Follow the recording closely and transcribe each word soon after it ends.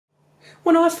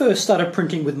When I first started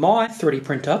printing with my 3D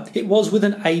printer, it was with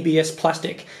an ABS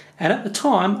plastic, and at the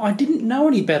time I didn't know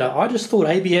any better. I just thought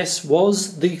ABS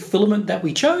was the filament that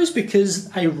we chose because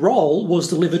a roll was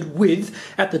delivered with,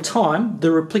 at the time, the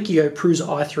Replicchio Prusa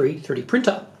i3 3D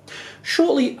printer.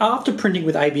 Shortly after printing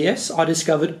with ABS, I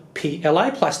discovered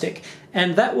PLA plastic,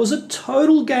 and that was a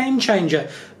total game changer.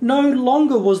 No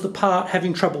longer was the part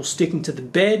having trouble sticking to the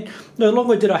bed, no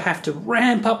longer did I have to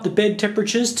ramp up the bed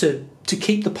temperatures to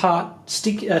keep the part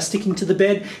sticking to the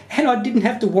bed, and I didn't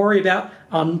have to worry about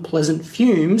unpleasant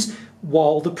fumes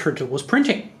while the printer was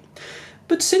printing.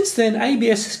 But since then,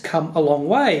 ABS has come a long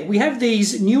way. We have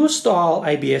these newer style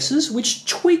ABSs which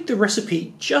tweak the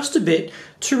recipe just a bit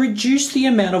to reduce the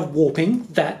amount of warping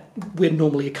that we're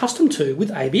normally accustomed to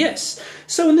with ABS.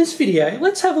 So in this video,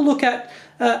 let's have a look at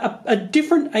a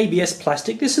different ABS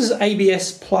plastic. This is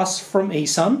ABS Plus from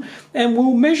esun, and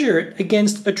we'll measure it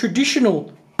against a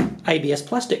traditional ABS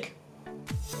plastic.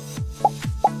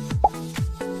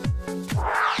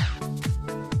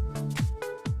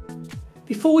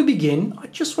 Before we begin, I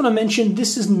just want to mention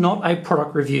this is not a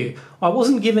product review. I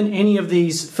wasn't given any of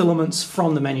these filaments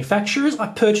from the manufacturers. I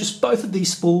purchased both of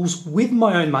these spools with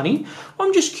my own money.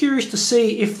 I'm just curious to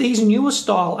see if these newer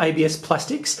style ABS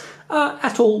plastics are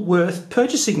at all worth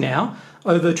purchasing now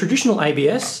over traditional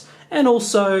ABS, and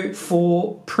also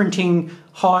for printing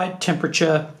high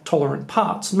temperature tolerant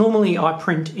parts. Normally I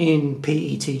print in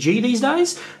PETG these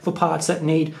days for parts that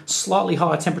need slightly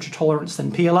higher temperature tolerance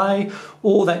than PLA,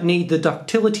 or that need the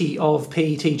ductility of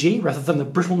PETG rather than the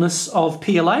brittleness of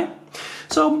PLA.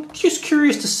 So I'm just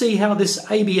curious to see how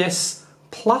this ABS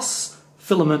Plus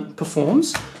filament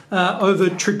performs over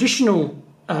traditional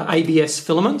ABS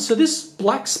filament. So this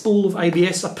black spool of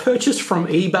ABS I purchased from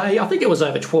eBay. I think it was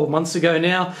over 12 months ago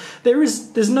now.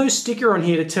 There's no sticker on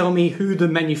here to tell me who the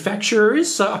manufacturer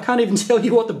is, so I can't even tell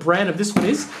you what the brand of this one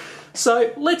is.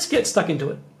 So let's get stuck into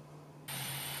it.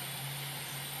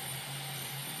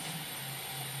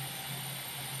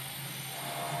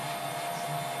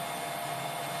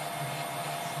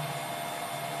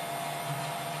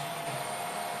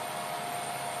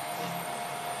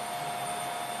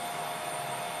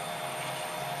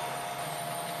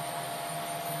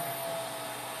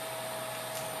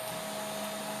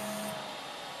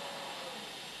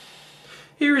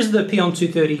 Here is the Pion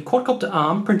 230 quadcopter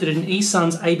arm printed in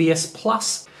esun's ABS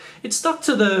Plus. It stuck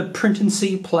to the print and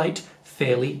see plate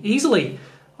fairly easily.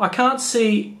 I can't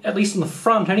see, at least on the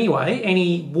front anyway,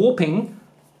 any warping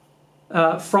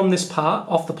from this part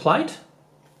off the plate.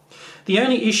 The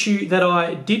only issue that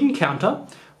I did encounter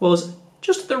was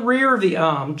just at the rear of the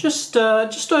arm, just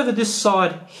over this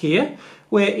side here,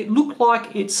 where it looked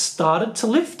like it started to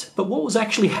lift, but what was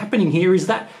actually happening here is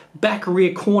that back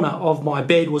rear corner of my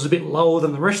bed was a bit lower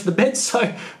than the rest of the bed,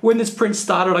 so when this print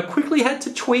started I quickly had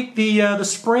to tweak the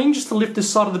spring just to lift this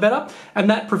side of the bed up, and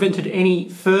that prevented any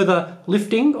further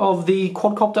lifting of the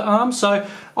quadcopter arm. So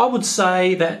I would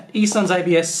say that esun's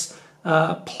ABS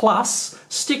Plus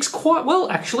sticks quite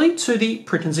well actually to the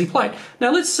print and see plate.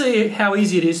 Now let's see how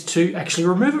easy it is to actually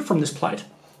remove it from this plate.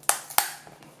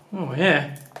 Oh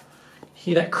yeah.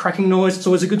 Hear that cracking noise, it's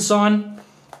always a good sign.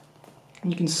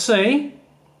 And you can see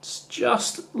it's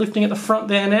just lifting at the front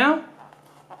there now.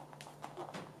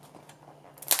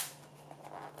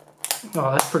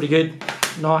 Oh, that's pretty good.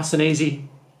 Nice and easy.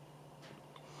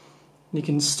 You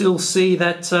can still see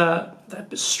that,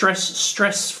 that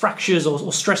stress fractures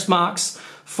or stress marks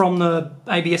from the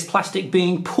ABS plastic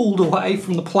being pulled away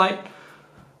from the plate.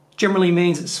 Generally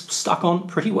means it's stuck on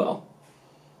pretty well.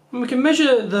 And we can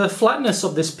measure the flatness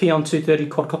of this Pion 230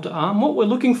 quadcopter arm. What we're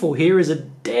looking for here is a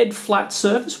dead flat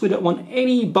surface. We don't want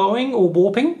any bowing or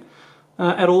warping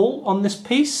at all on this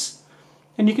piece.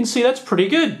 And you can see that's pretty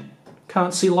good.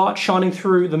 Can't see light shining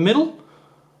through the middle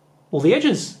or the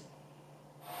edges.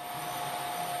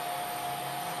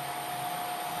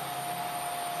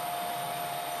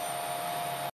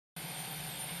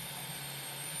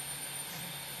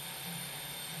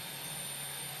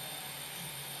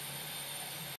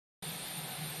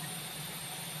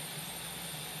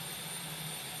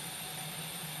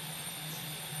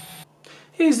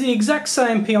 Here's the exact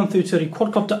same Pion 230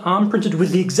 quadcopter arm printed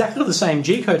with exactly the same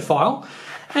G-code file,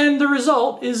 and the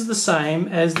result is the same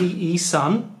as the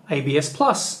esun ABS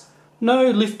Plus.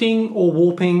 No lifting or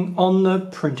warping on the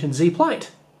print and Z plate.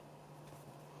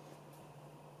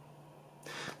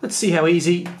 Let's see how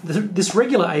easy this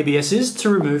regular ABS is to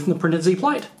remove from the print and Z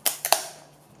plate.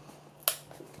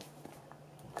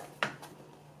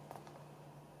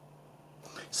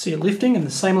 See it lifting in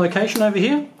the same location over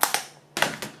here.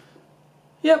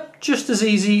 Yep, just as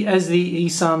easy as the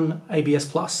esun ABS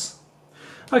Plus.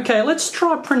 Okay, let's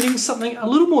try printing something a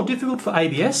little more difficult for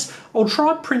ABS. I'll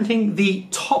try printing the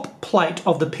top plate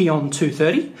of the Pion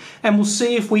 230 and we'll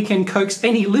see if we can coax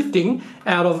any lifting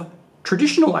out of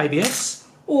traditional ABS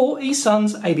or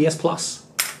esun's ABS Plus.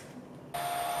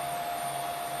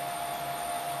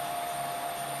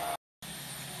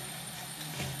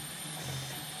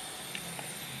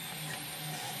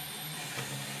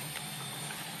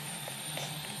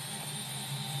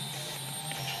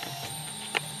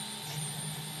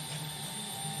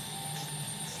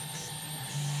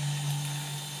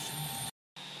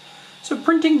 So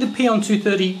printing the Pion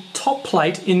 230 top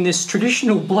plate in this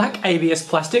traditional black ABS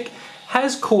plastic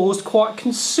has caused quite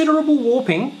considerable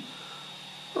warping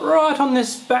right on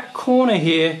this back corner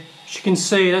here. As you can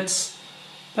see, that's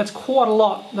quite a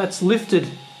lot that's lifted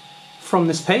from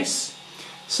this piece.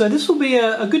 So this will be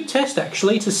a good test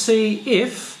actually to see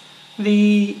if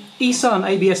the esun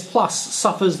ABS Plus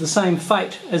suffers the same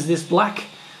fate as this black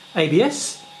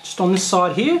ABS just on this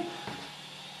side here,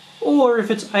 or if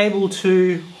it's able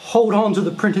to hold on to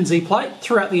the print and Z plate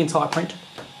throughout the entire print.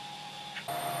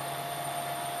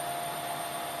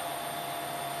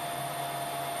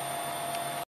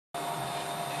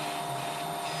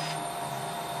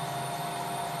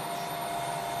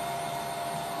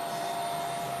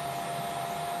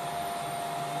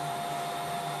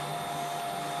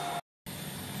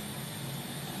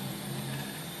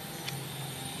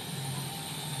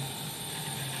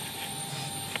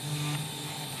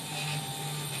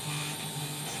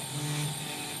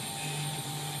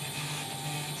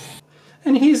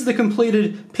 And here's the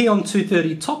completed Pion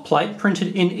 230 top plate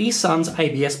printed in esun's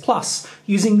ABS Plus,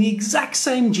 using the exact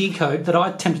same G-code that I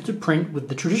attempted to print with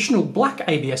the traditional black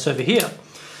ABS over here.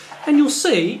 And you'll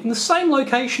see, in the same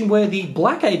location where the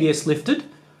black ABS lifted,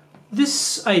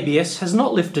 this ABS has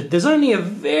not lifted. There's only a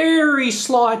very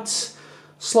slight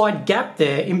gap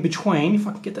there in between, if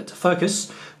I can get that to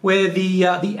focus, where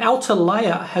the outer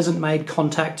layer hasn't made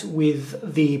contact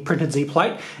with the printed Z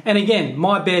plate. And again,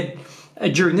 my bed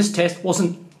during this test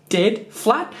wasn't dead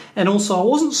flat, and also I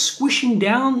wasn't squishing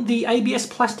down the ABS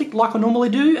plastic like I normally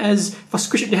do, as if I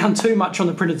squish it down too much on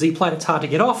the printed Z plate it's hard to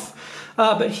get off.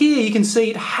 But here you can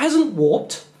see it hasn't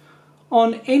warped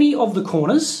on any of the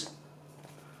corners.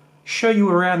 Show you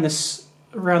around this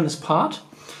part,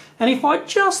 and if I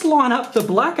just line up the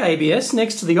black ABS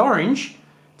next to the orange,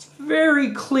 it's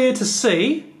very clear to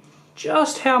see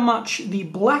just how much the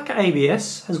black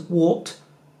ABS has warped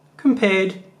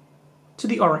compared to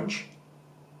the orange.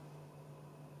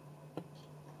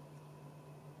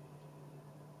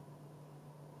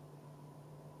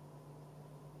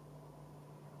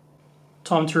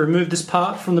 Time to remove this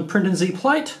part from the print and Z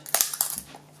plate.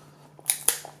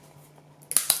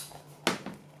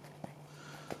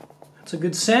 That's a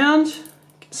good sound. You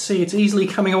can see it's easily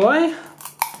coming away.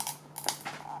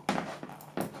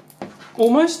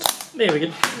 Almost. There we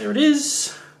go. There it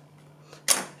is.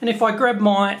 And if I grab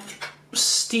my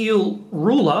steel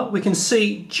ruler, we can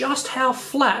see just how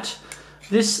flat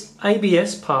this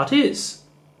ABS part is.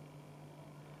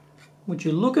 Would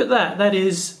you look at that? That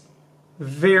is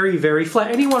very, very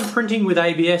flat. Anyone printing with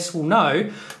ABS will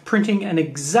know printing an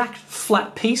exact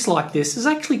flat piece like this is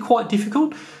actually quite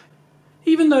difficult.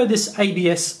 Even though this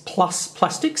ABS Plus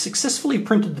plastic successfully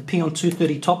printed the Pion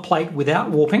 230 top plate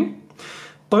without warping,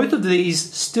 both of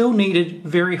these still needed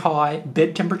very high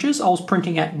bed temperatures. I was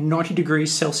printing at 90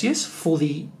 degrees Celsius for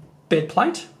the bed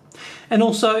plate. And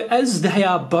also, as they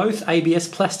are both ABS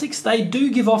plastics, they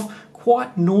do give off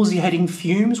quite nauseating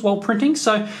fumes while printing.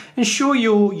 So ensure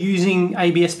you're using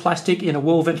ABS plastic in a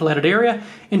well-ventilated area.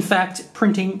 In fact,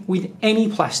 printing with any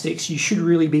plastics, you should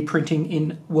really be printing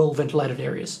in well-ventilated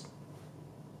areas.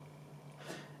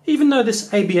 Even though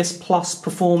this ABS Plus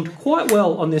performed quite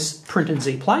well on this print and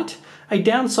Z plate, a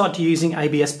downside to using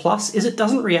ABS Plus is it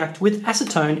doesn't react with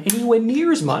acetone anywhere near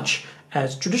as much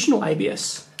as traditional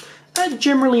ABS. That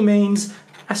generally means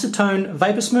acetone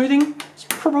vapor smoothing is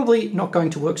probably not going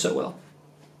to work so well.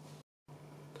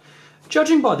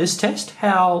 Judging by this test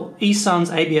how esun's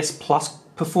ABS Plus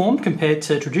performed compared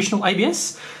to traditional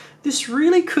ABS, this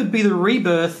really could be the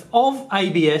rebirth of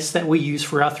ABS that we use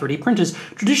for our 3D printers.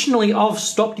 Traditionally, I've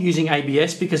stopped using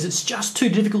ABS because it's just too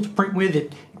difficult to print with.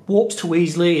 It warps too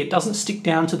easily, it doesn't stick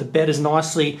down to the bed as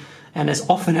nicely and as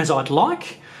often as I'd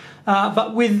like.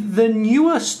 But with the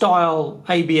newer style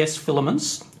ABS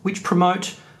filaments, which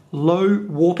promote low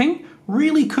warping,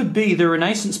 really could be the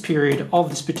renaissance period of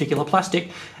this particular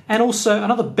plastic. And also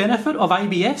another benefit of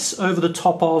ABS over the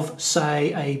top of,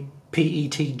 say, a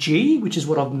PETG, which is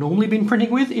what I've normally been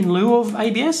printing with in lieu of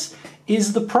ABS,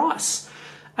 is the price.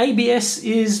 ABS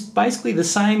is basically the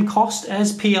same cost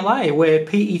as PLA, where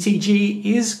PETG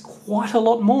is quite a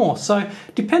lot more. So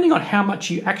depending on how much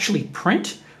you actually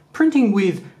print, printing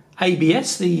with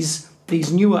ABS, these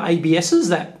newer ABSs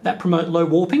that promote low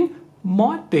warping,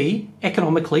 might be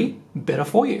economically better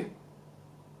for you.